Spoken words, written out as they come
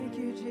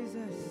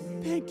Jesus.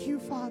 Thank you,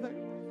 Father.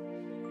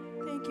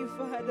 Thank you,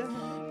 Father.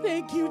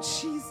 Thank you,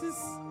 Jesus.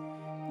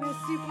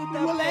 Merci pour We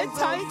ta will enter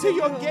présence, into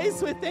your Seigneur.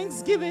 gates with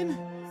thanksgiving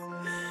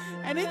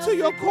and into Merci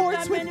your pour ta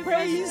courts with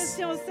praise.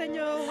 manifestation,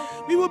 Seigneur.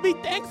 We will be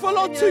thankful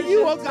unto Seigneur, you,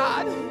 je O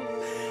God,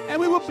 and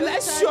we will Je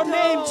bless your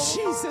name, t'adore.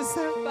 Jesus.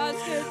 Parce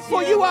que tu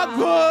For es you are là.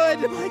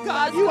 good, my God.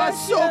 Parce You que are tu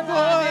so es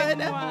là avec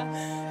good. moi.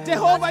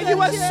 Jehovah, Parce que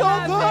you are tu es so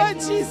là good, avec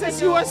nous,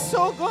 Jesus. You are Seigneur.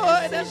 so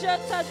good. Et si je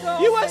t'adore,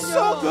 You are so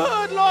Seigneur.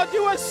 good, Lord.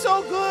 You are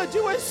so good.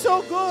 You are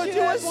so good. Tu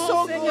You es are bon,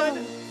 so Seigneur.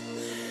 good.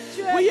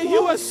 Tu es You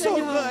bon, are so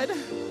Seigneur. good.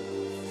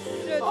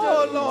 Je te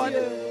Oh, loue, Lord.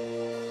 Dieu.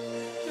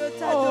 Je Oh,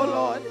 t'adore.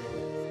 Lord.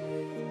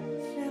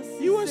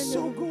 Merci, You are Seigneur.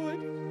 so good.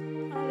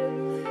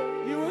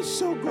 Alléluia. You are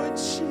so good,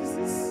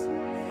 Jesus.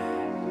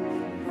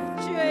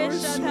 Tu You es are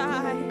so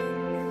Shaddai. good.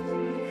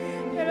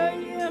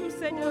 Elohim,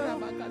 Seigneur. Oh,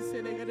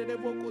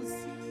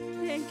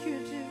 Thank you,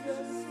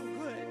 Jesus. so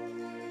good.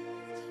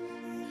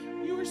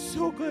 You are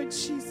so good,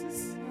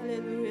 Jesus.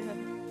 Alléluia.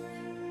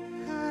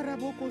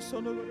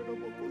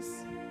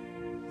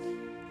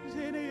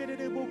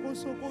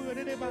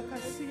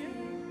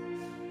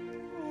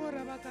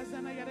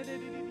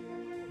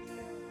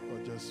 Or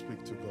just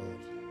speak to God.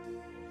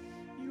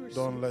 You are so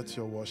Don't let good.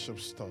 your worship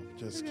stop.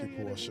 Just keep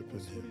worshiping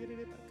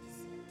Him.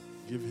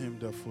 Give Him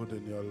the food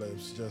in your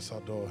lips. Just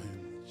adore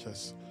Him.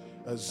 Just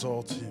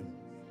exalt Him.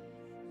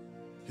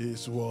 He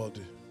is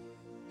worthy.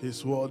 He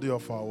is worthy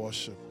of our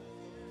worship.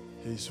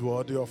 He is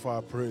worthy of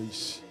our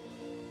praise.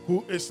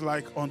 Who is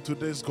like unto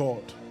this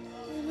God?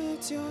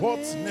 What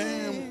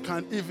name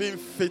can even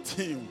fit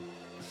Him?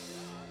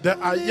 The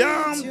I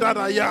am that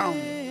I am.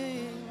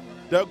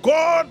 The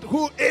God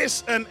who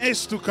is and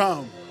is to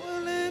come.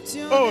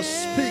 Oh,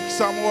 speak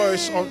some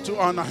words unto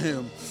honor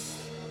Him.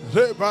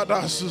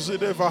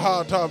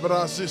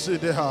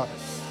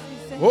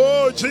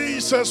 Oh,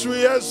 Jesus,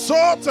 we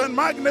exalt and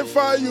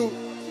magnify you.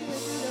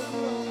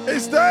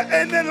 Is there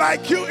any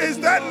like you? Is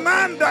there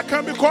none that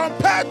can be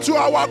compared to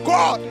our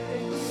God?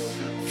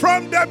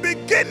 From the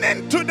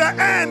beginning to the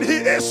end, He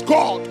is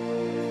God.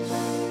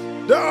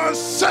 The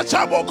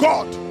unsearchable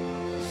God.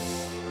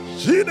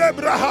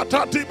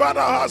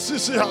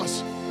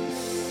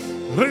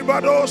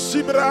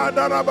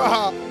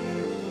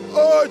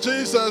 Oh,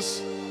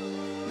 Jesus.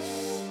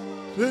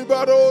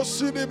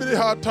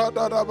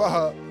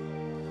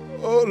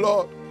 Oh,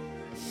 Lord.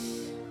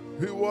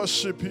 We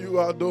worship you,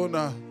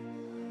 Adonai.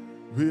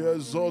 We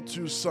exalt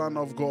you, Son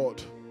of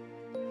God.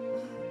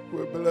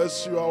 We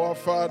bless you, our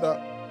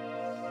Father.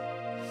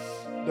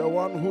 The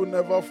one who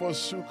never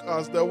forsook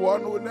us, the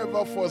one who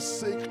never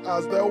forsake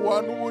us, the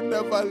one who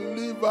never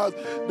leave us,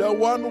 the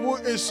one who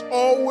is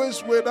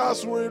always with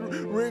us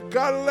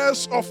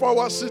regardless of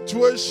our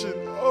situation.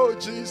 Oh,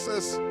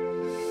 Jesus.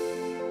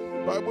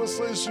 The Bible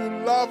says you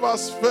love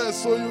us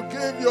first, so you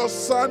gave your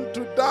Son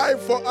to die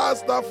for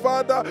us, that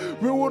Father,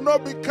 we will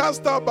not be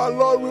cast out, but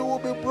Lord, we will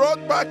be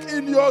brought back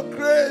in your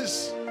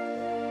grace.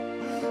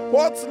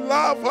 What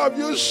love have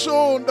you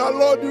shown that,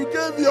 Lord, you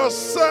gave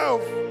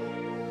yourself?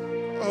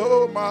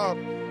 Oh, my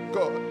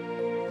God.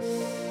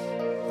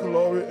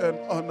 Glory and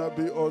honor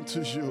be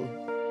unto you.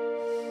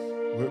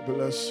 We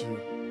bless you.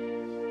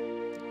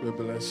 We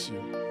bless you.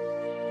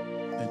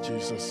 In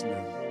Jesus'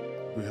 name,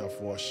 we have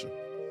worship.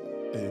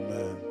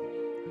 Amen.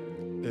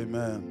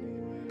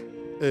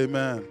 Amen.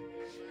 Amen.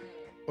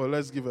 Oh,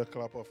 let's give a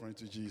clap offering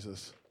to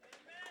Jesus.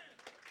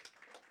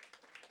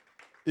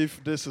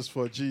 If this is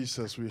for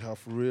Jesus, we have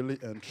really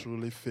and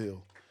truly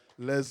failed.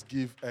 Let's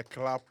give a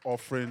clap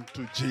offering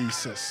to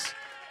Jesus.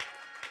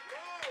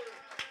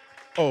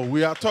 Oh,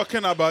 we are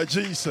talking about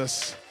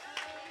Jesus.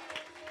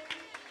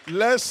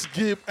 Let's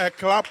give a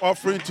clap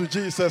offering to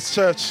Jesus,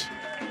 church.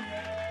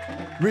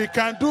 We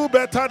can do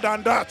better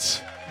than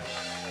that.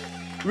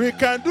 We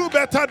can do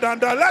better than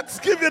that. Let's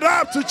give it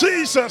up to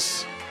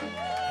Jesus,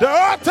 the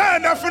author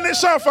and the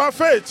finisher of our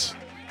faith.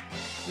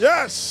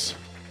 Yes.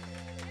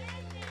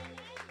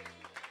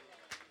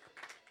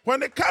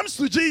 When it comes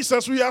to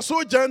Jesus, we are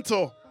so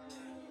gentle.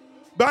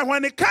 But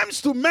when it comes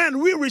to men,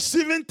 we're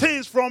receiving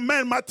things from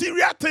men,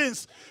 material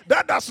things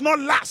that does not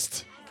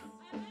last.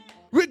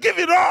 We give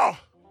it all.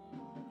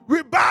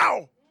 We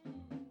bow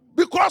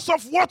because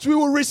of what we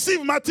will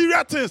receive,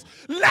 material things.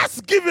 Let's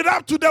give it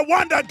up to the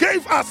one that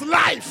gave us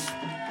life.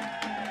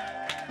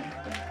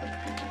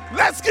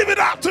 Let's give it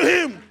up to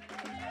Him.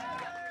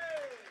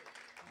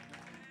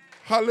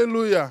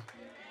 Hallelujah.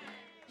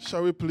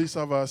 Shall we please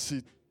have our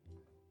seat?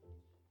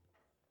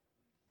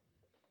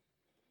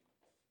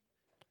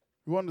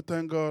 We want to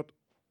thank God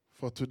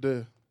for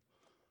today,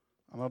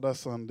 another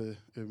Sunday.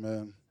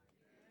 Amen.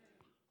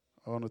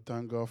 I want to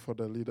thank God for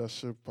the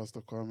leadership,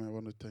 Pastor Kwame. I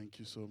want to thank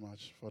you so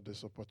much for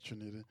this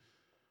opportunity.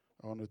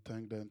 I want to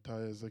thank the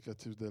entire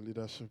executive, the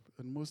leadership,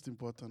 and most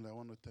importantly, I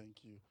want to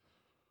thank you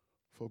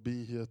for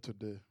being here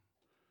today.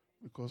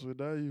 Because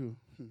without you,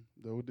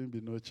 there wouldn't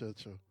be no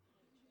church.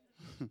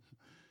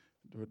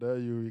 Without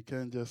you, we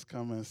can't just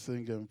come and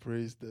sing and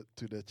praise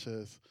to the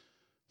church.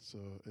 So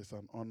it's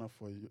an honor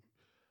for you.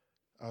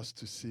 Us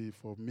to see,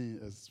 for me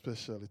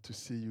especially, to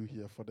see you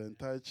here, for the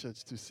entire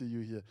church to see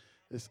you here.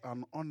 It's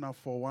an honor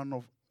for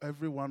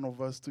every one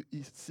of us to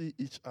see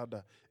each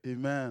other.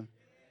 Amen.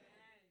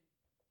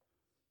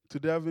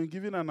 Today I've been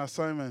given an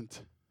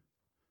assignment.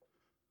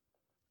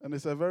 And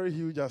it's a very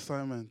huge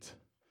assignment.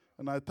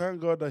 And I thank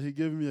God that He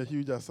gave me a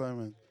huge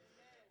assignment.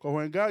 Because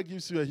when God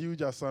gives you a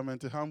huge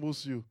assignment, it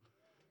humbles you.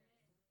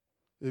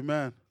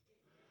 Amen.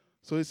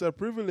 So it's a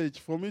privilege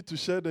for me to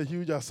share the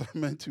huge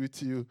assignment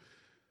with you.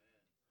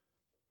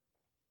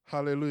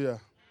 Hallelujah.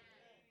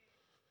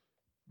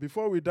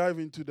 Before we dive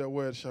into the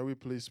word, shall we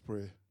please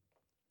pray?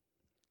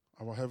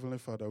 Our Heavenly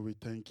Father, we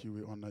thank you,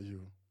 we honor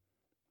you.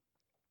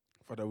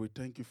 Father, we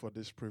thank you for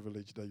this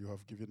privilege that you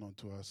have given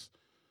unto us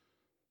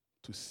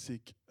to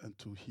seek and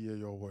to hear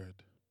your word.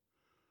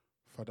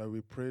 Father,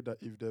 we pray that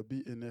if there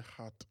be any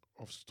heart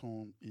of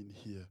stone in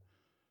here,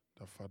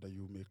 that, Father,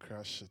 you may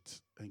crush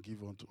it and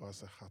give unto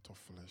us a heart of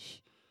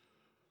flesh.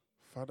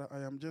 Father, I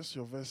am just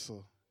your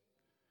vessel.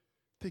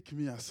 Take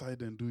me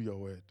aside and do your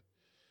word.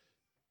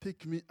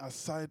 Take me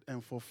aside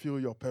and fulfill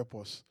your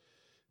purpose.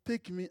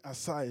 Take me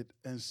aside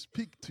and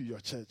speak to your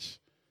church.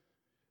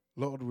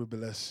 Lord, we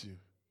bless you.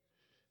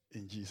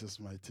 In Jesus'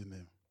 mighty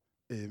name.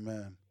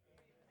 Amen.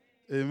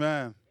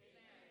 Amen.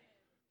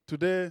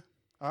 Today,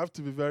 I have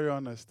to be very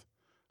honest.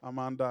 I'm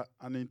under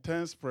an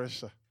intense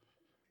pressure.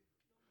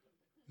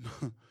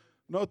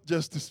 Not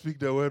just to speak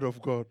the word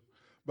of God,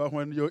 but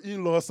when your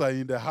in-laws are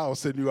in the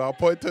house and you are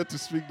appointed to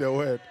speak the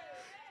word,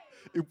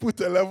 it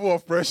puts a level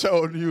of pressure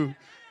on you.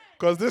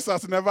 Because this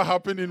has never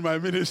happened in my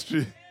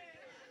ministry.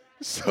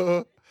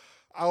 So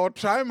I will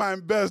try my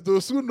best.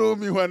 Those who know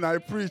me when I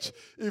preach,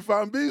 if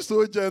I'm being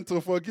so gentle,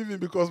 forgive me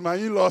because my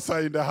in-laws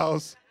are in the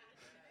house.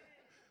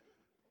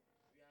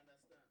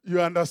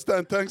 You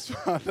understand? Thanks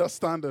for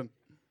understanding.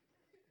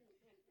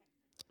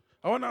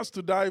 I want us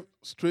to dive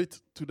straight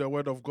to the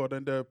Word of God.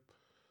 And the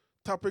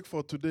topic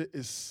for today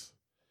is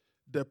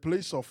the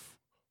place of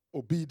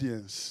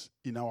obedience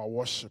in our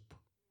worship.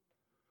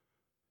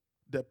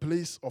 The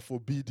place of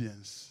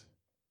obedience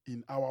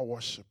in our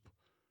worship.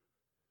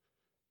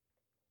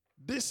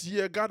 This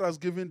year, God has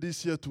given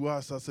this year to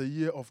us as a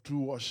year of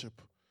true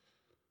worship.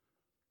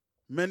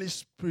 Many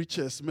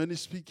preachers, many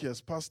speakers,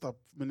 Pastor,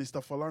 Minister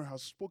Falari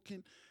has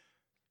spoken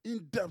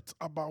in depth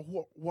about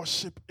what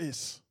worship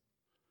is.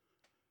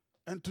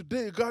 And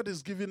today, God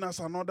is giving us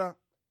another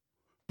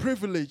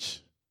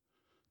privilege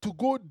to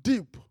go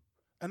deep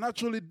and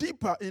actually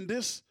deeper in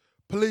this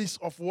place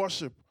of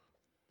worship.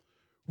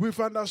 We've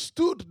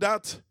understood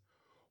that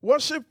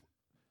worship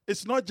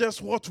is not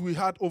just what we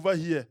had over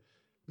here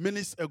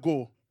minutes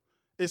ago.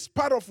 It's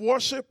part of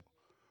worship,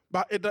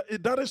 but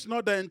that is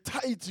not the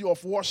entirety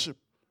of worship.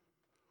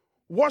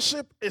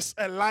 Worship is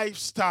a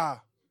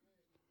lifestyle.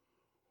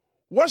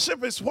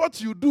 Worship is what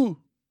you do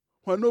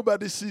when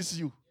nobody sees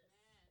you.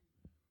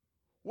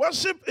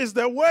 Worship is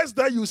the words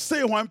that you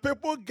say when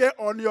people get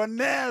on your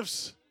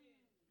nerves.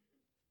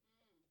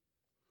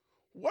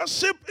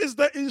 Worship is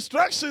the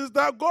instructions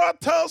that God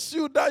tells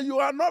you that you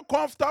are not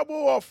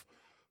comfortable of,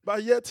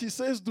 but yet He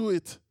says do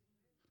it.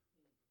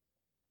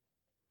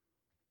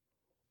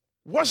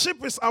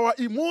 Worship is our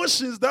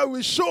emotions that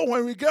we show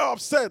when we get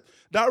upset.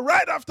 That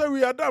right after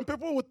we are done,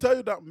 people will tell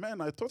you that,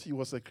 man, I thought he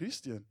was a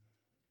Christian.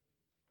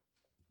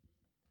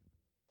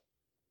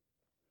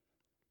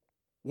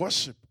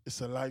 Worship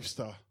is a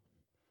lifestyle.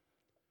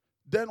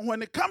 Then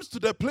when it comes to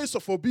the place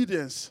of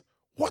obedience,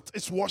 what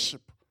is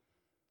worship?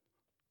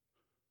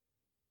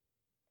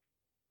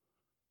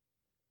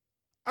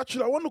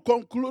 Actually, I want to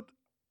conclude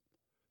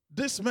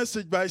this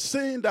message by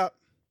saying that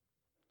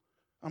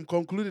I'm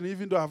concluding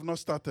even though I have not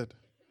started.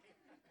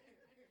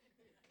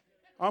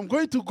 I'm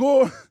going to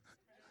go.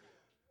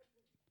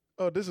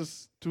 Oh, this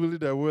is truly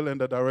the will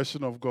and the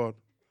direction of God.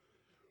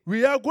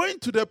 We are going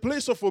to the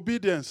place of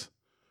obedience,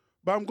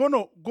 but I'm going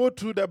to go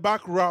through the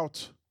back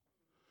route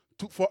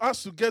for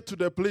us to get to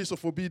the place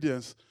of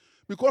obedience.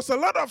 Because a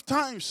lot of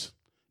times,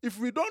 if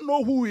we don't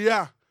know who we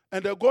are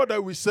and the God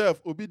that we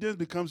serve, obedience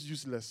becomes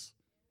useless.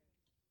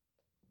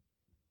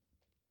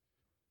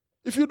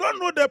 If you don't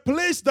know the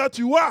place that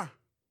you are,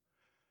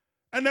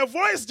 and a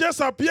voice just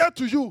appeared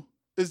to you,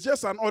 it's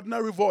just an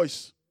ordinary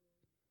voice.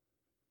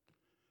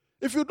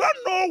 If you don't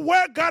know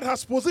where God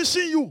has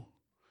positioned you,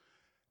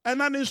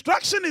 and an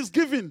instruction is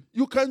given,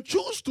 you can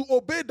choose to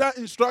obey that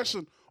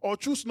instruction or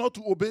choose not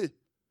to obey.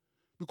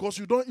 Because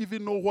you don't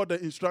even know what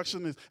the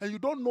instruction is, and you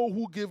don't know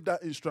who gave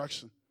that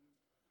instruction.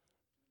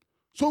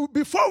 So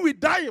before we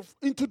dive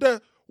into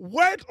the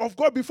Word of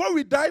God, before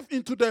we dive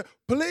into the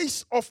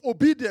place of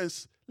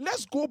obedience,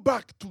 let's go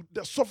back to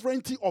the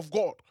sovereignty of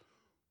God.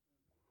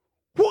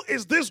 Who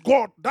is this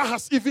God that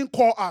has even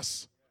called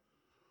us?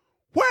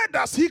 Where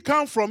does He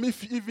come from,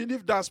 even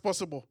if that's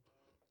possible?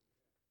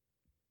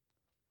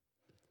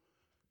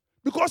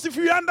 Because if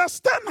we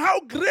understand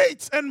how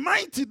great and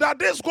mighty that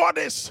this God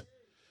is,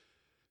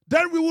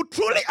 then we will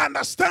truly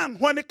understand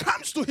when it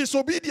comes to His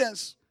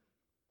obedience.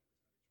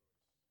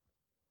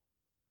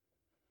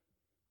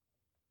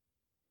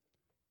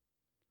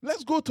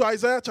 Let's go to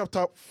Isaiah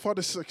chapter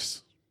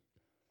 46.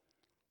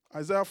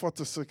 Isaiah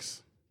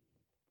 46.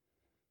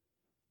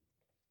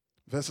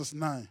 Verses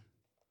 9.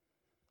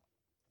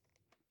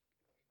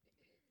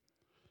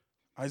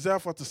 Isaiah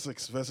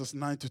 46, verses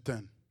 9 to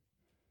 10.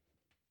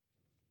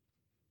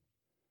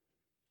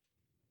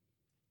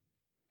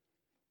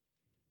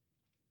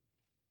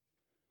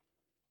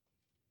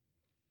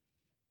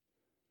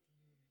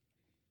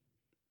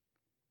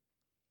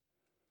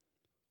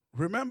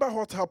 Remember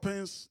what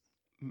happens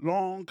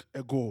long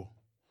ago.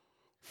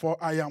 For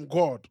I am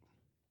God,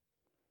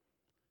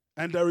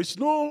 and there is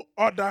no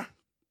other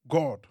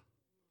God.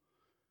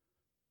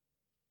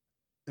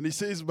 And he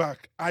says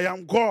back, I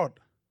am God,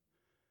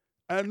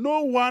 and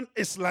no one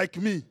is like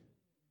me.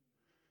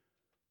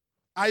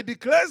 I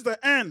declare the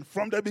end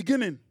from the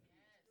beginning.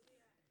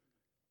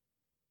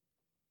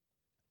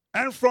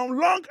 And from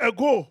long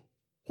ago,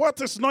 what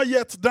is not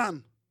yet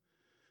done,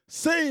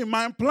 saying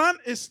my plan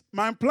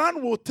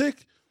will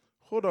take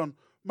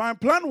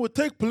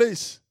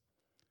place,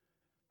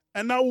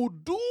 and I will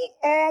do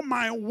all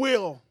my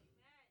will.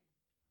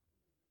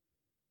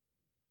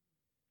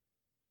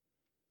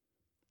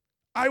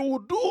 I will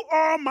do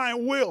all my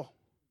will.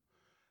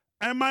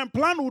 And my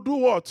plan will do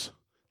what?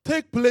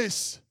 Take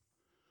place.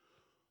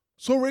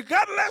 So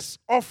regardless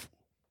of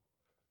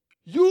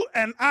you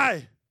and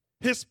I,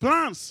 his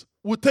plans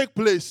will take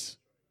place.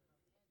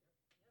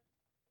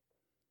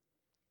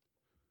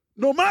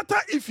 No matter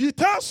if he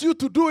tells you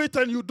to do it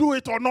and you do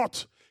it or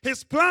not,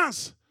 his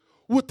plans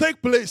will take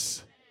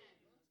place.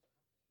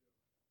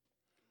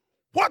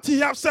 What he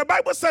has said,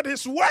 Bible said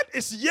his word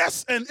is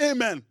yes and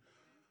amen.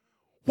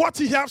 What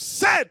he has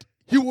said,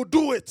 he will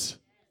do it.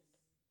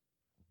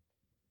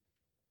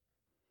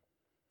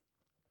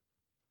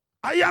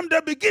 I am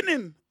the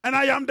beginning and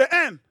I am the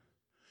end.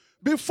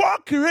 Before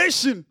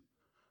creation,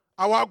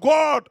 our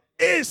God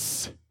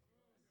is.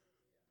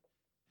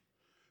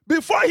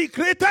 Before he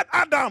created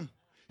Adam,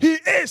 he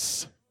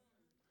is.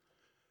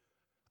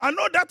 I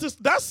know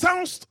that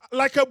sounds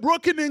like a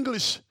broken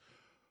English,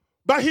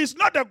 but he's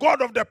not the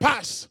God of the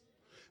past.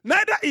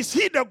 Neither is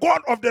he the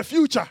God of the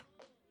future.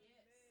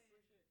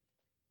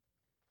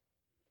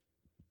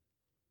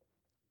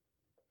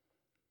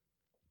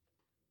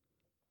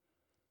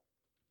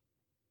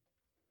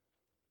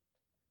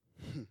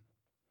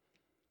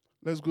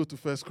 Let's go to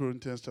 1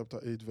 Corinthians chapter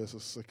 8,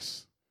 verses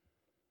 6.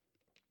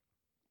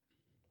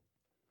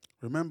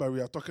 Remember,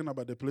 we are talking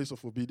about the place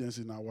of obedience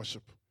in our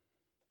worship.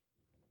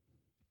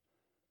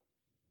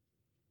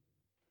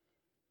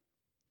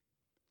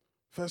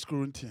 First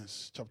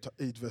Corinthians chapter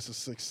 8, verses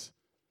 6.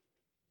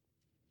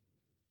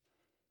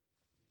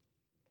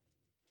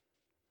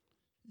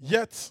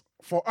 Yet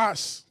for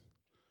us,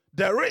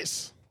 there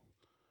is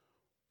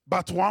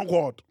but one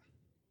God.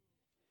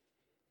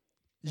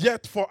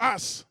 Yet for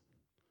us,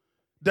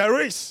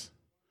 there is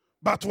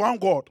but one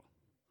God,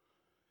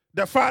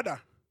 the Father,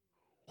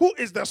 who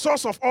is the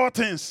source of all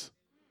things.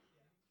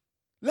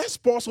 Let's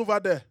pause over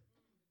there.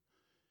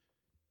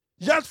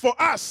 Yet for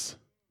us,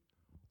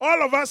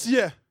 all of us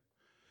here,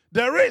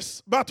 there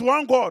is but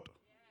one God.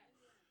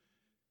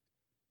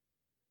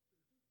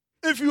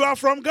 If you are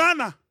from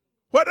Ghana,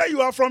 whether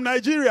you are from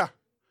Nigeria,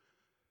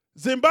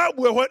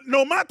 Zimbabwe,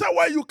 no matter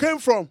where you came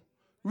from,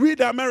 we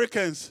the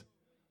Americans.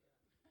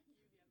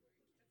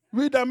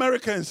 We the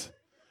Americans.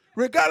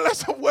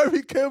 Regardless of where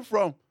we came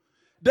from,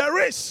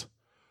 there is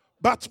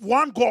but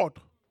one God.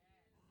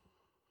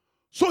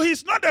 So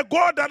he's not a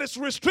God that is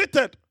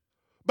restricted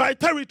by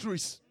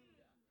territories.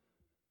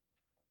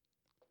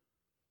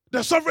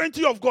 The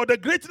sovereignty of God, the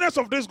greatness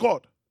of this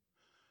God.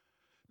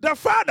 The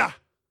Father,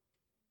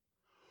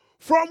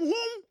 from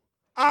whom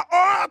are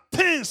all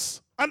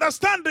things.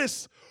 Understand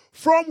this.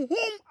 From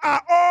whom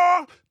are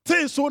all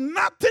things. So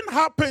nothing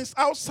happens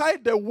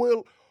outside the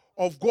will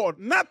of God.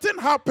 Nothing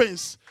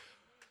happens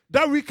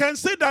that we can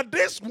say that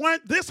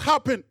this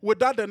happened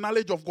without the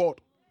knowledge of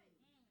God.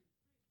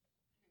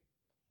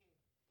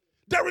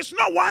 There is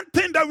not one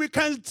thing that we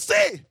can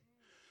say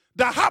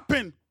that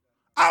happened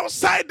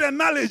outside the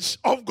knowledge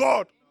of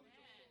God.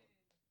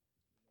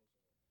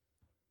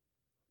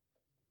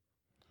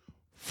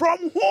 From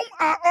whom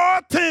are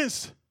all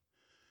things,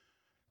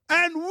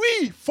 and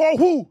we for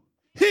who?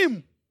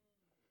 Him.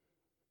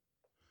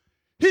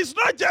 He's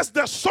not just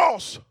the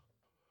source.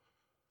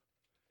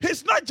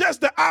 He's not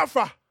just the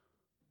Alpha.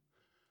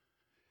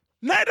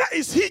 Neither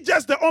is he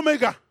just the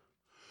Omega.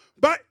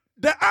 But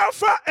the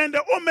Alpha and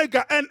the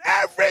Omega and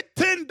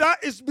everything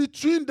that is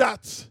between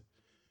that,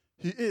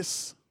 he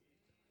is.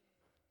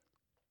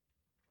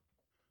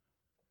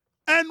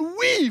 And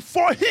we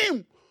for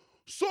him.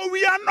 So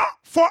we are not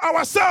for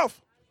ourselves.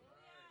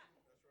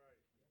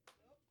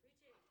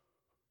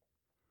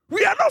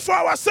 We are not for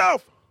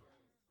ourselves.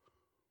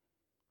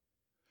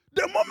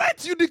 The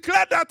moment you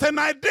declare that and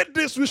I did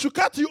this, we should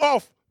cut you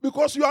off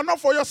because you are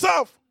not for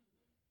yourself.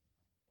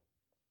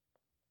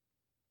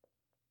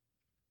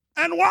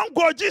 And one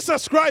God,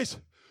 Jesus Christ,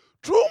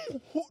 through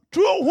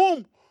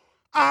whom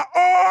are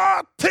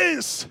all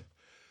things.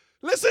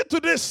 Listen to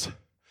this.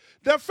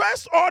 The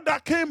first all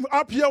that came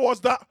up here was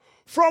that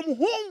from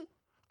whom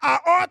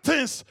are all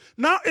things.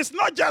 Now it's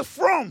not just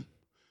from.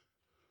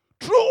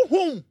 Through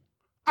whom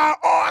are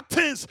all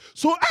things.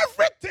 So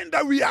everything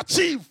that we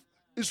achieve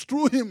is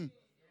through him.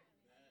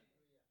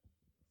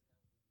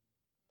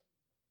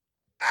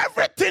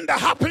 Everything that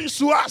happens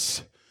to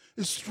us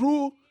is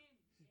through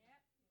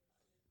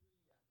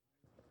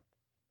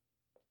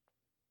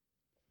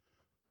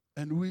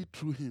and we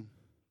through him.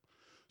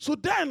 So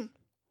then,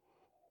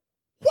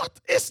 what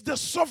is the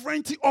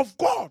sovereignty of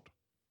God?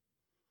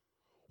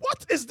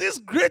 What is this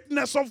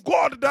greatness of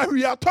God that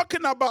we are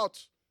talking about?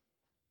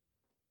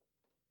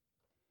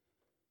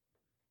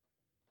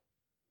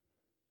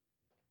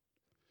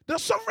 The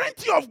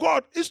sovereignty of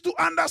God is to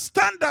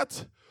understand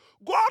that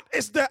God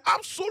is the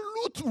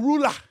absolute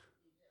ruler.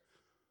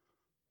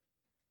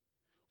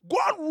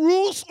 God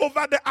rules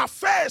over the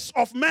affairs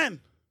of men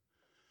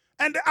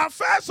and the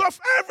affairs of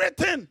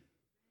everything.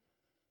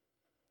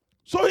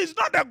 So he's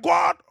not the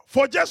God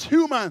for just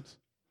humans.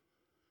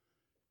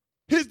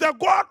 He's the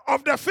God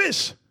of the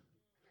fish.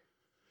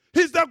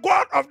 He's the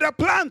God of the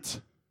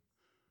plant.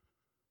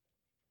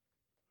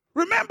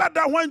 Remember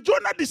that when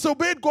Jonah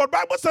disobeyed God, the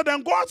Bible said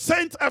then God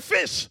sent a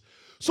fish.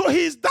 So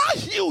he's that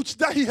huge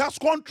that he has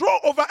control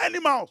over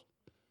animals.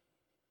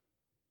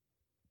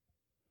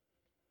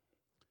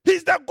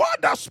 He's the God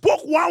that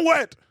spoke one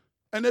word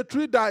and the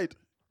tree died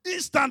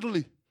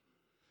instantly.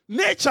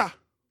 Nature.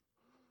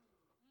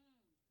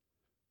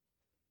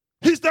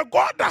 He's the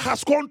God that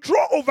has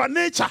control over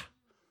nature.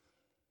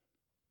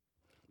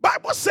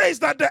 Bible says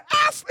that the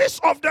earth is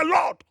of the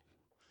Lord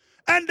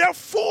and the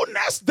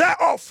fullness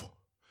thereof.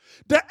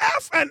 The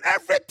earth and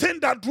everything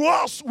that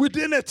dwells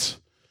within it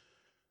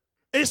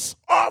is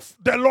of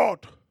the Lord.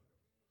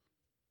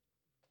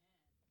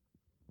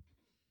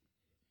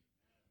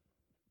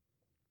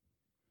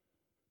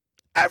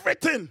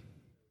 Everything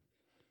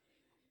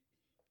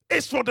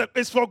is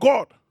for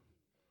God.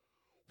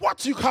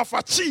 What you have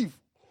achieved,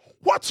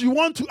 what you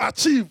want to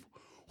achieve,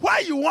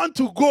 where you want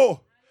to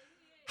go,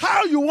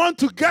 how you want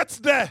to get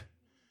there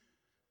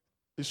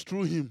is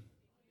through him.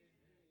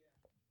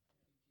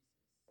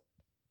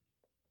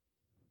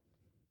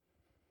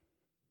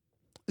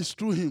 It's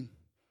through him.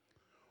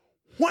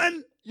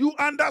 When you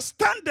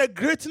understand the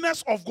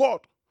greatness of God,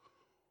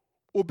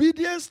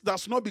 obedience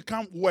does not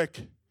become work.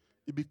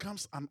 It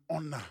becomes an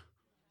honor.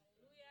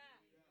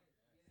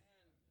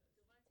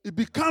 It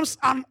becomes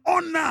an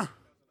honor.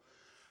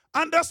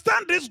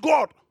 Understand this,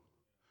 God.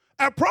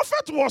 A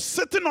prophet was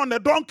sitting on a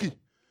donkey,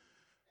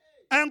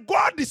 and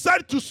God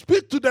decided to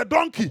speak to the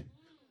donkey.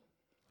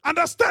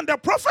 Understand, the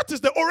prophet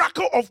is the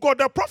oracle of God.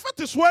 The prophet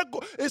is where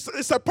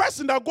is a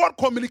person that God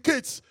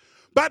communicates.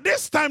 But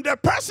this time, the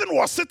person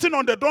was sitting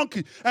on the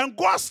donkey, and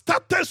God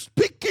started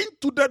speaking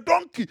to the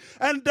donkey.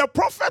 And the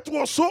prophet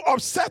was so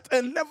upset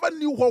and never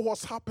knew what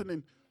was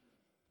happening.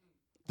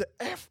 The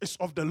earth is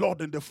of the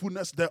Lord and the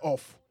fullness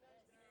thereof.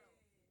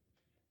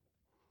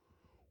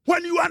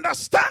 When you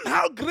understand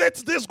how great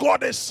this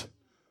God is,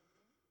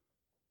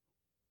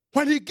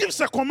 when he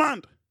gives a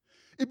command,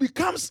 it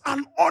becomes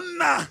an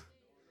honor.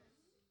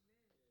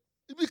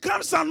 It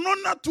becomes an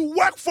honor to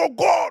work for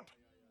God.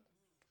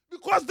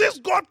 Because this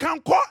God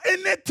can call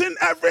anything,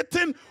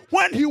 everything,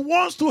 when he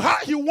wants to, how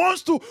he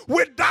wants to,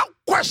 without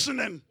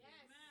questioning.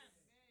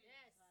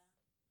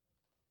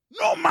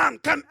 No man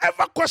can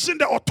ever question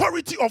the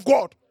authority of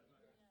God.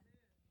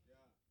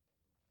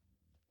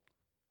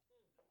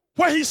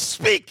 When he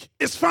speaks,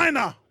 it's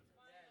final.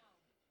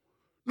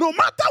 No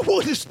matter who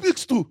he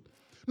speaks to,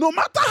 no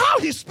matter how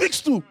he speaks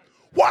to,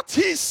 what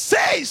he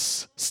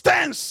says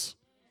stands.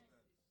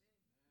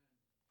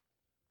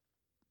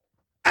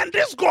 And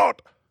this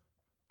God,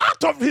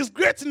 out of his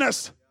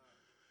greatness,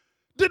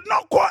 did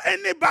not call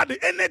anybody,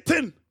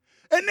 anything,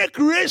 any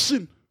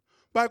creation,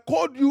 but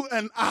called you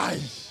and I.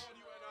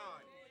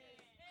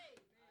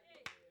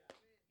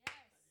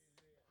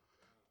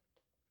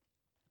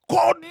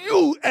 Called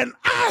you and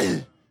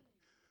I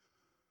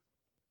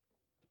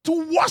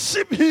to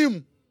worship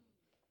him.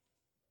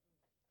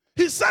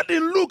 He said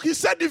in Luke, he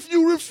said, if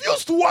you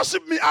refuse to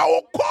worship me, I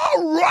will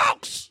call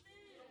rocks.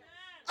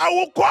 I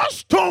will call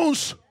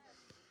stones.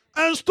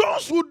 And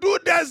stones will do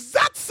the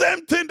exact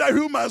same thing that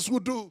humans will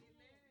do.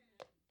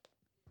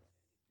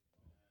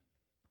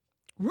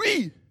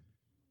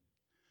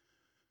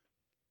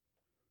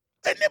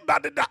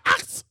 Anybody that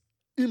acts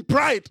in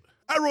pride,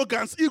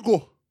 arrogance,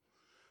 ego,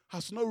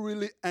 has not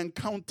really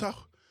encountered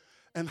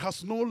and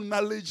has no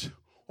knowledge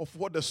of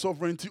what the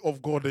sovereignty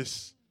of God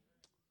is.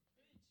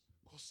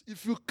 Because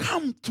if you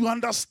come to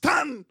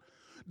understand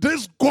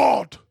this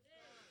God,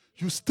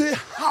 you stay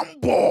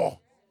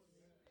humble.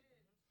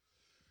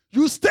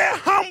 You stay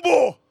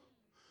humble.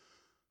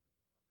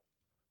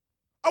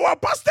 Our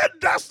pastor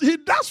does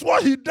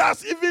what he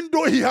does, even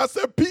though he has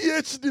a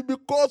PhD,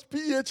 because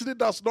PhD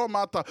does not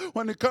matter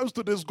when it comes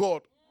to this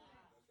God.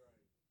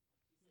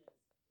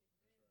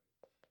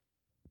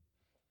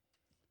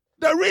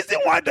 The reason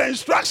why the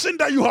instruction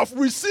that you have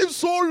received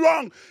so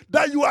long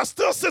that you are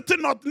still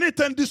sitting on it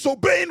and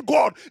disobeying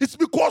God is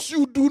because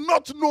you do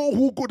not know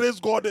who this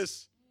God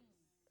is.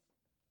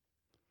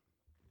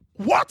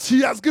 What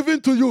he has given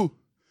to you,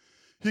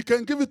 he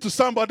can give it to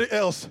somebody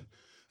else,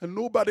 and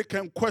nobody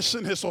can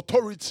question his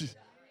authority.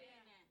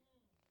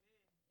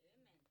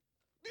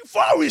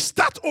 Before we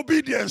start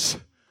obedience,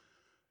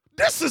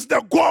 this is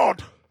the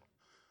God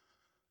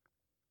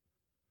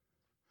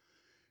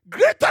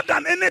Greater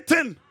than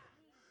anything.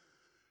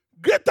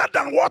 Greater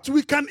than what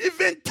we can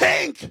even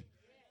think.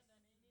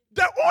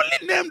 The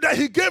only name that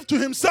he gave to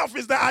himself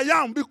is the I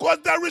am, because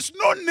there is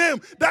no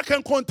name that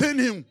can contain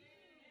him.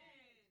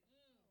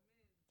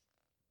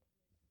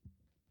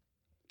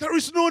 There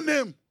is no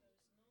name.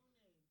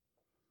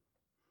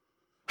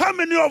 How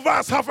many of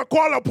us have a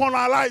call upon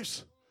our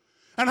lives?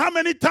 And how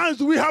many times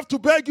do we have to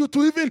beg you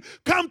to even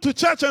come to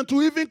church and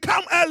to even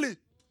come early?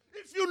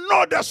 If you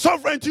know the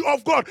sovereignty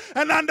of God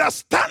and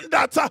understand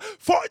that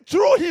for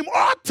through him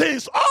all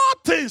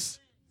things,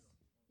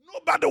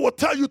 nobody will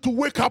tell you to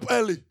wake up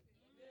early.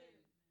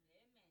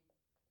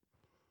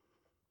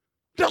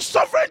 The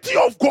sovereignty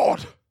of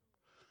God.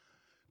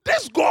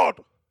 This God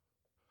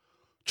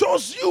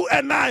chose you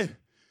and I.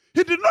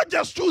 He did not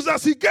just choose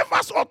us, he gave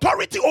us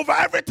authority over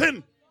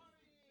everything.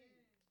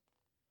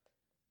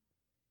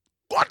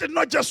 God did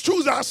not just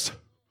choose us.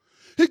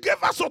 He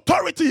gave us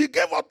authority. He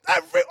gave us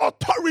every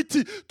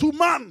authority to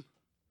man.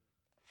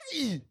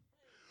 Hey,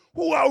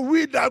 who are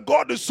we that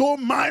God is so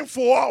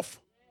mindful of?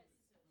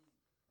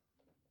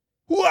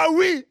 Who are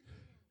we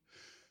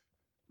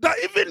that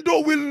even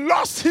though we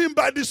lost him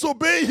by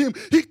disobeying him,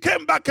 he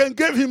came back and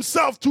gave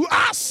himself to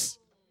us?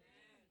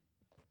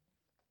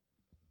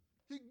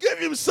 He gave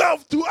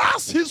himself to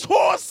us, his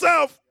whole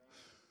self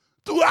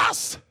to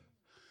us.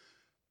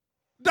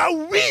 That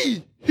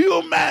we,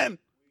 human,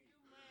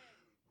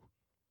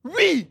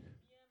 we,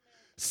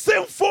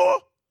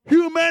 sinful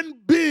human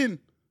being,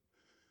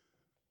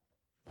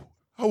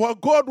 our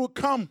God will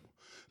come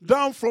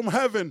down from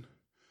heaven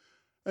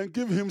and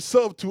give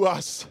himself to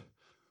us.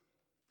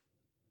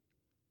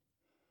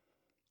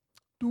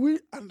 Do we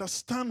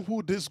understand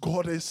who this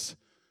God is?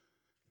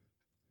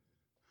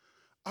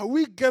 Are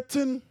we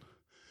getting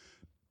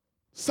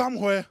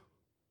somewhere?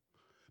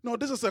 No,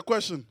 this is a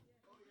question.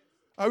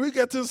 Are we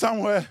getting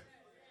somewhere?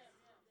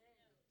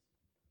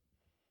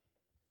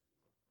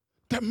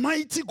 The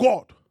mighty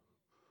God.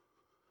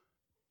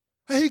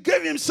 And he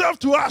gave himself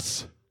to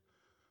us.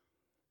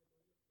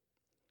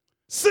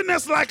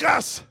 Sinners like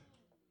us.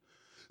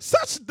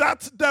 Such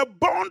that the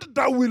bond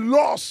that we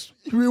lost,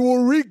 we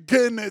will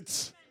regain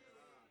it.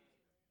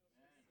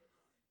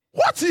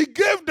 What he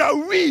gave that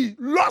we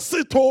lost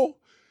it all,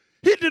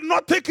 he did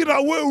not take it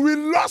away. We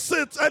lost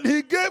it and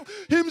he gave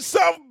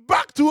himself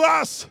back to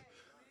us.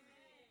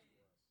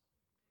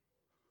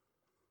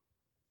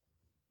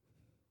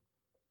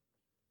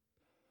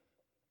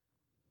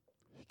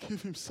 He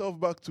gave himself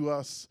back to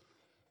us.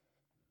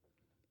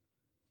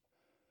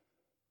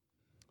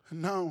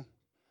 And now,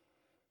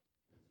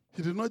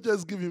 he did not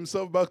just give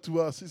himself back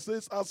to us. He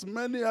says, as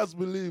many as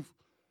believe.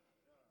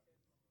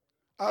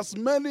 As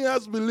many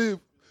as believe.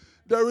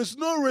 There is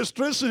no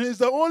restriction. He's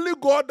the only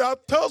God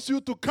that tells you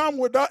to come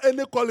without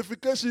any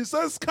qualification. He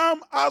says,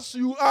 come as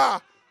you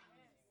are.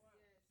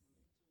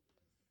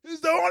 He's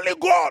the only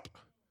God.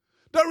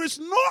 There is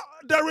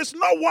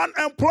no one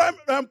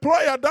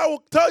employer that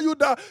will tell you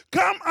that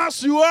come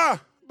as you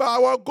are. But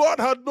our God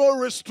had no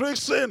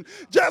restriction.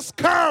 Just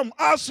come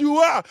as you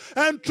are.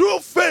 And through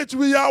faith,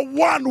 we are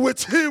one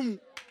with him.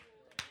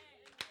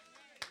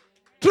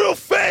 Through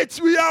faith,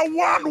 we are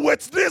one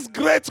with this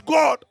great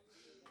God.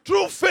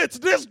 Through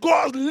faith, this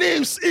God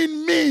lives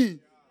in me.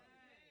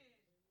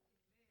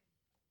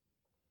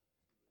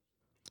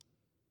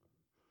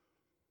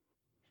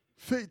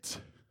 Faith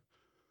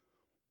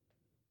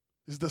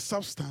is the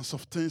substance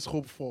of things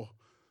hoped for,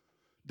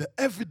 the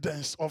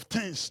evidence of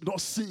things not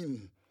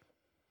seen.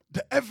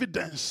 The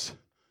evidence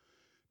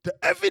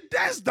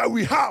that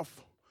we have,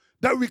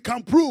 that we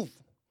can prove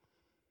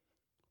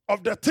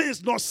of the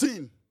things not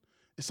seen,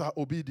 is our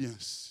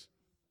obedience.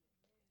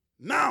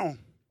 Now,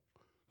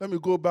 let me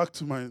go back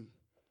to my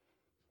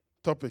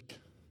topic.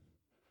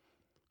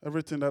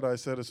 Everything that I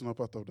said is not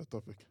part of the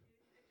topic.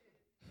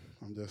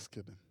 I'm just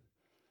kidding.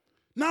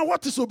 Now,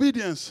 what is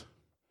obedience?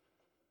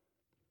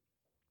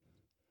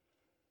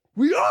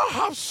 We all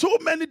have so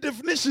many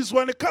definitions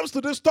when it comes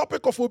to this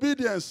topic of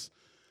obedience.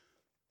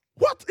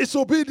 What is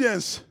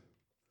obedience?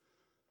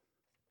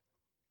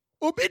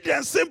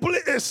 Obedience simply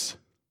is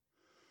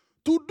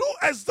to do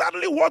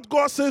exactly what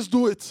God says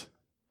do it,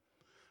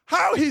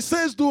 how he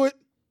says do it,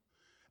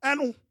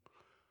 and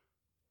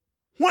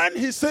when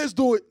he says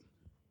do it.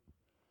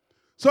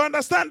 So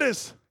understand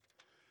this.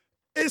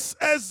 It's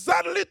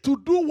exactly to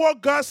do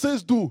what God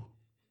says do,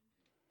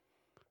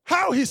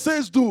 how he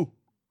says do,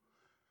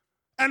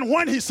 and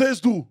when he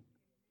says do.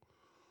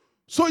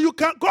 So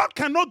God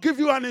cannot give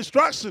you an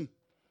instruction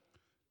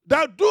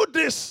that do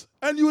this,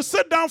 and you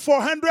sit down for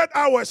 100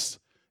 hours,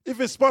 if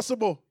it's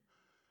possible.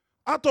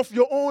 Out of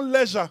your own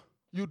leisure,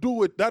 you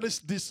do it. That is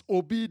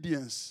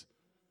disobedience.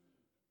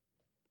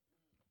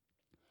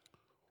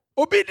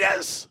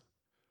 Obedience,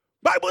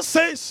 Bible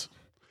says,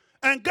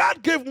 and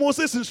God gave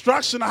Moses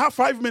instruction. I have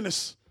 5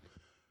 minutes.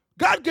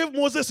 God gave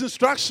Moses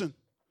instruction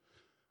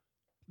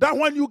that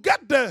when you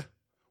get there,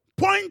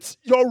 point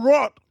your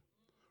rod,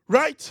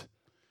 right?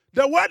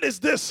 The word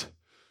is this.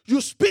 You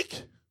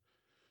speak,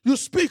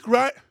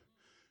 right?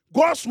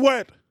 God's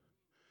word.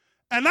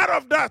 And out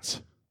of that,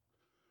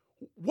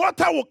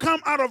 water will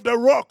come out of the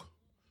rock.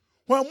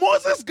 When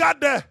Moses got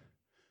there,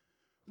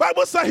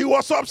 Bible said he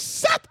was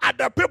upset at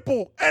the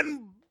people,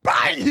 and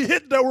bang, he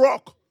hit the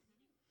rock.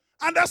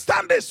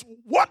 Understand this,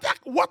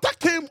 water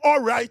came all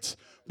right,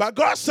 but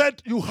God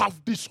said, you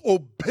have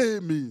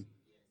disobeyed me.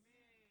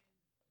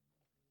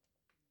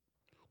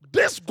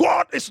 This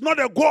God is not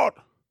a God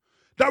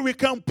that we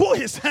can pull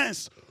his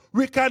hands,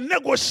 we can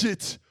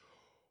negotiate.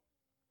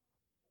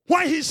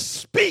 When he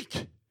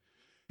speaks,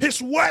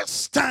 his words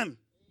stand.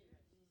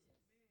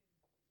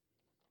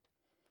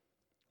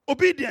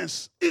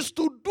 Obedience is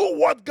to do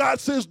what God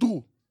says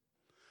do.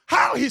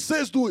 How he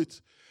says do it.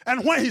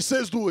 And when he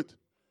says do it.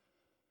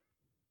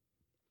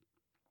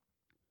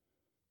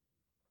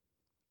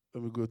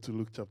 Let me go to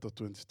Luke chapter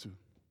 22.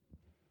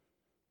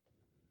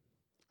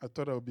 I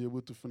thought I would be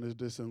able to finish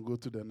this and go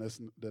to the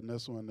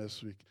next one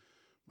next week.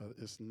 But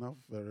it's not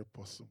very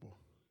possible.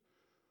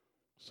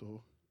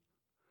 So,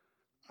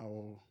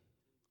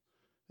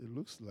 it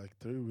looks like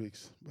 3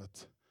 weeks,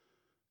 but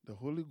the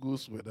Holy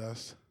Ghost with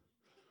us,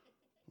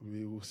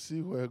 we will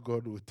see where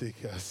God will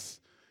take us.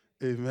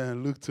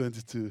 Amen. Luke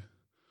 22,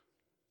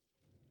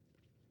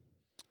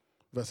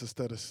 verses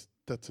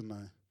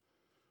 39.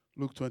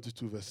 Luke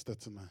 22, verse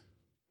 39.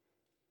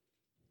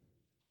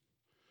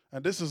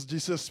 And this is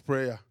Jesus'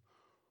 prayer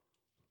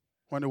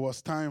when it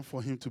was time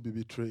for him to be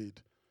betrayed.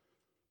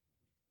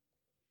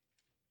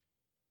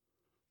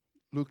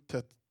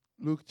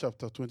 Luke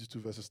chapter 22,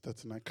 verses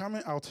 39.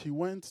 Coming out, he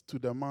went to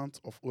the Mount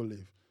of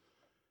Olives,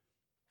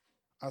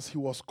 as he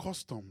was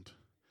accustomed,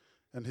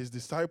 and his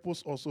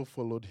disciples also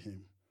followed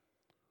him.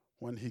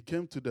 When he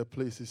came to the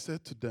place, he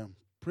said to them,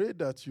 pray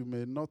that you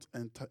may not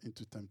enter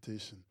into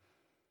temptation.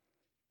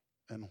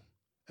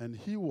 And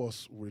he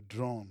was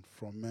withdrawn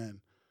from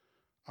men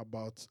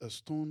about a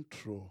stone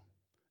throw,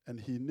 and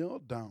he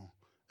knelt down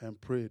and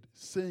prayed,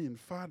 saying,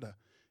 Father,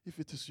 if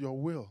it is your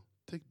will,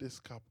 take this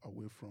cup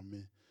away from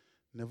me.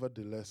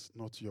 Nevertheless,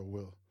 not your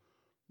will,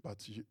 but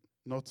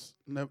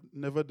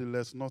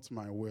nevertheless, not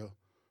my will,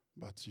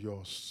 but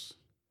yours.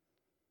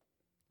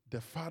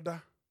 The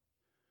Father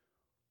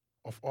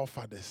of all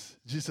fathers,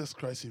 Jesus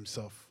Christ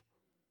himself,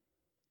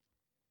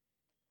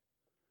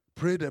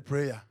 prayed a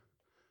prayer.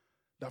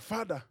 The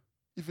Father,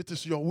 if it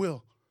is your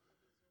will,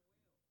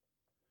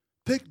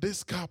 take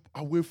this cup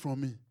away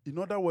from me. In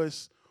other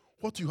words,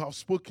 what you have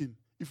spoken,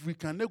 if we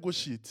can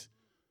negotiate,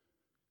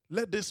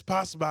 let this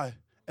pass by,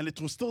 and it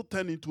will still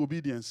turn into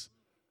obedience.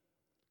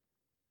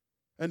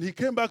 And he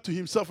came back to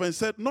himself and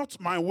said, not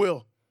my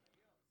will.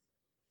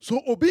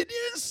 So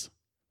obedience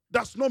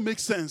does not make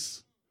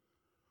sense.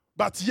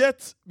 But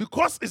yet,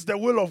 because it's the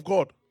will of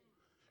God,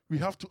 we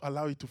have to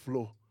allow it to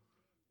flow.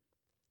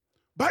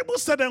 Bible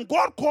said, and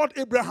God called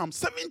Abraham,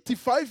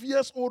 75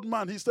 years old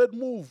man. He said,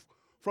 move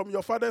from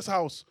your father's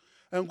house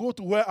and go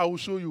to where I will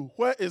show you.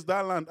 Where is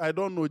that land? I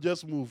don't know.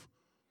 Just move.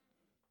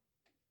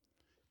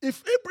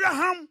 If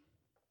Abraham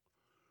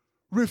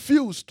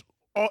refused,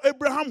 or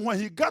Abraham, when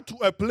he got to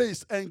a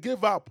place and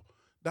gave up,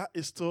 that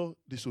is still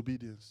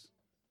disobedience.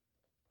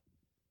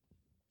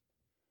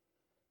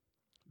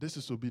 This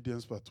is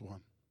obedience part 1.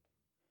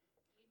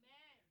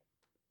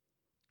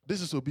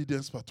 This is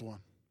obedience part 1.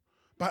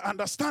 But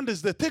understand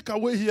this, the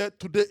takeaway here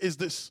today is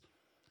this.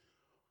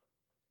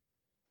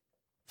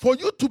 For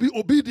you to be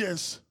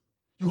obedient,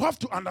 you have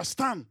to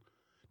understand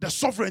the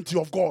sovereignty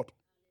of God.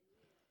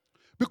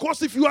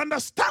 Because if you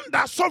understand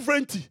that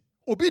sovereignty,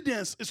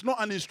 obedience is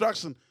not an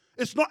instruction.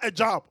 It's not a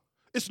job.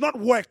 It's not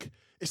work.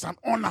 It's an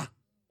honor.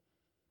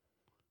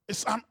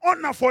 It's an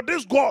honor for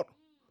this God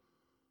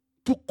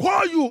to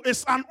call you.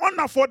 It's an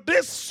honor for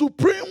this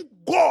supreme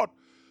God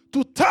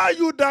to tell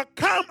you that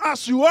come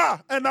as you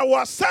are and I will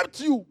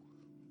accept you.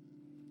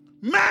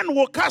 Men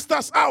will cast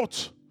us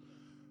out.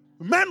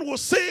 Men will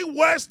say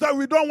words that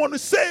we don't want to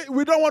say,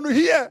 we don't want to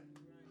hear.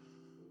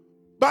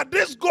 But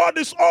this God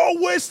is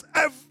always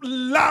a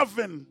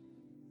loving,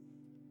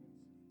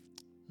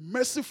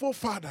 merciful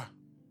Father.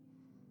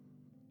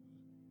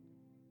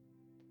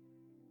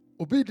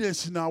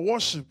 Obedience in our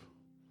worship.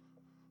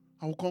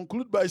 I will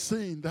conclude by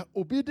saying that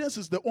obedience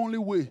is the only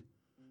way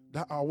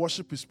that our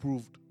worship is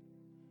proved.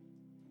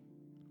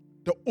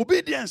 The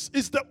obedience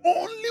is the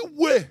only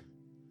way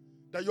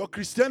that your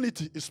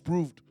Christianity is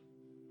proved.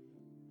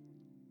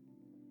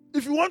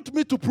 If you want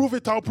me to prove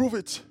it, I'll prove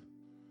it.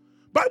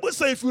 Bible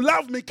says, if you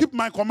love me, keep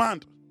my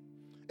command.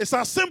 It's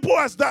as simple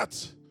as that.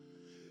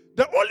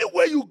 The only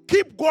way you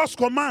keep God's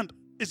command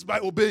is by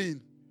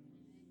obeying.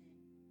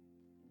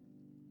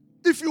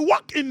 If you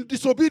walk in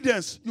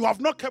disobedience, you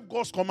have not kept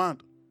God's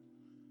command.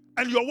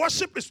 And your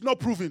worship is not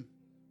proven.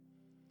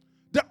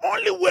 The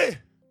only way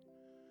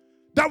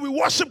that we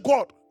worship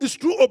God is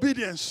through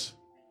obedience.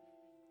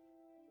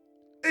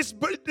 It's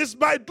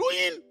by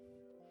doing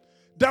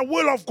the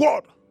will of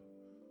God.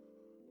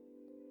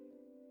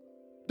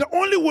 The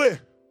only way.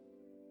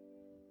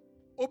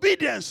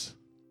 Obedience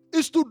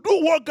is to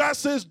do what God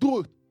says do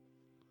it.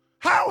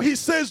 How he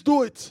says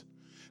do it.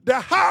 The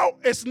how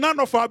is none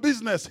of our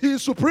business. He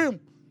is supreme.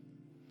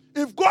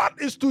 If God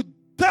is to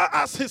tell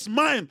us his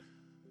mind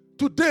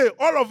today,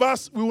 all of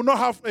us, we will not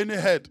have any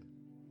head.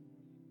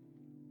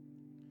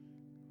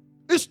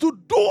 is to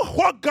do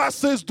what God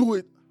says do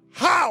it.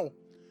 How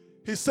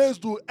He says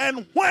do it.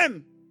 And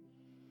when.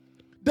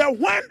 The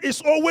when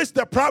is always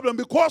the problem,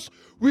 because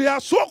we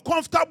are so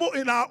comfortable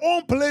in our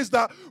own place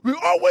that we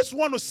always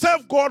want to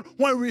serve God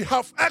when we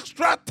have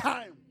extra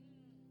time.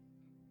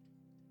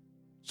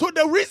 So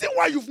the reason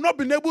why you've not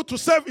been able to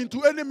serve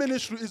into any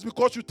ministry is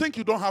because you think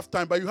you don't have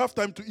time, but you have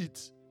time to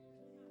eat.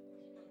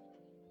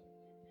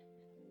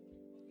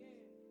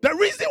 The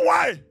reason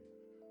why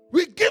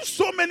we give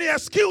so many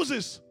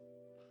excuses.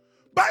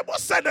 Bible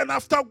said that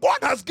after God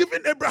has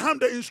given Abraham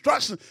the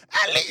instruction,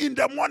 early in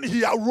the morning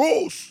he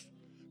arose.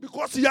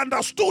 Because he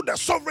understood the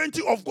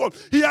sovereignty of God.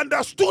 He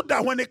understood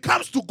that when it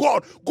comes to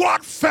God,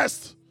 God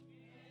first.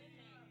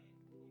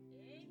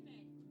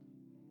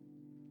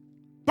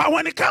 But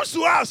when it comes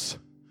to us,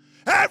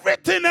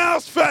 everything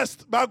else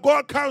first, but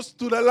God comes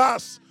to the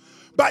last.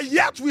 But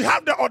yet we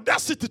have the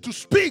audacity to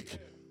speak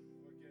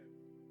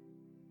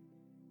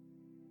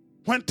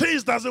when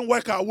things doesn't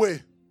work our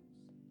way.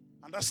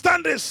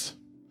 Understand this.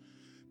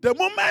 The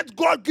moment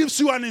God gives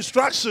you an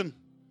instruction,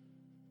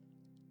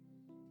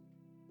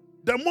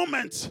 the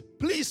moment,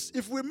 please,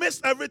 if we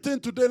miss everything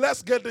today,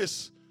 let's get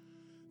this.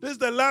 This is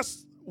the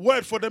last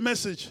word for the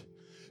message.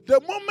 The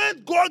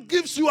moment God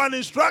gives you an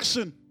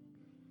instruction,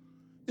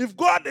 if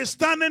God is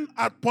standing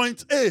at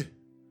point A,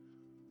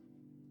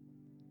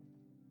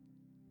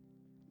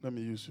 let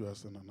me use you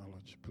as an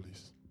analogy,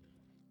 please.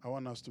 I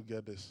want us to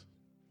get this.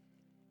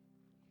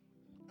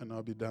 And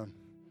I'll be done.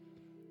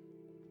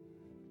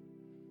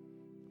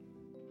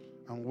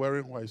 I'm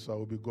wearing white, so I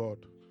will be God.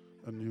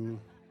 And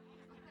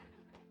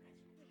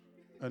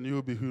you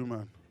will be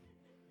human.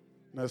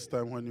 Next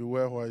time when you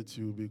wear white,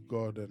 you will be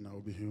God and I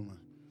will be human.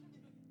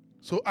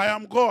 So I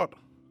am God.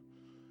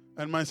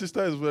 And my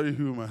sister is very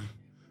human,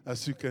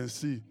 as you can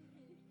see.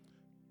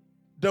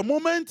 The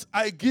moment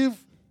I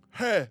give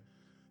her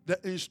the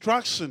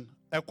instruction,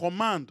 a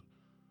command,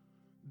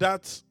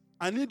 that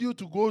I need you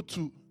to go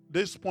to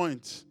this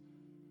point,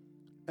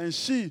 and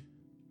she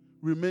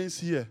remains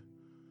here,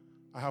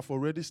 I have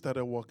already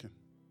started walking.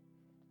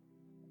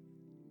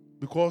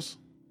 Because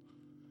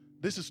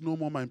this is no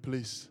more my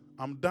place.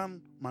 I'm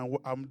done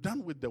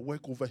with the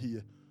work over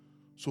here.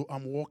 So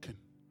I'm walking.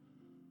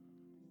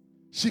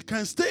 She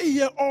can stay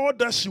here all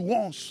that she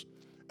wants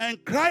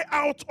and cry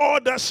out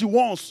all that she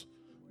wants.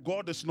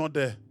 God is not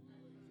there.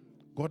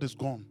 God is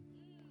gone.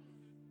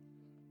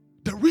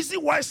 The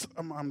reason why,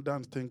 I'm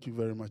done, thank you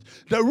very much.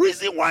 The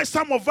reason why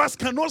some of us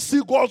cannot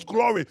see God's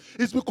glory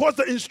is because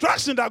the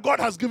instruction that God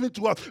has given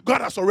to us,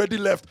 God has already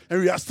left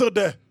and we are still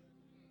there.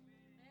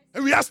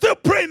 And we are still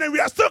praying and we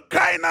are still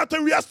crying out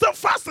and we are still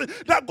fasting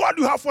that God,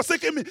 you have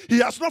forsaken me. He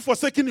has not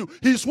forsaken you.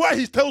 He is where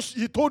he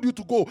told you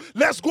to go.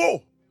 Let's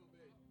go.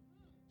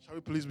 Shall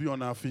we please be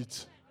on our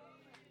feet?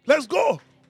 Let's go.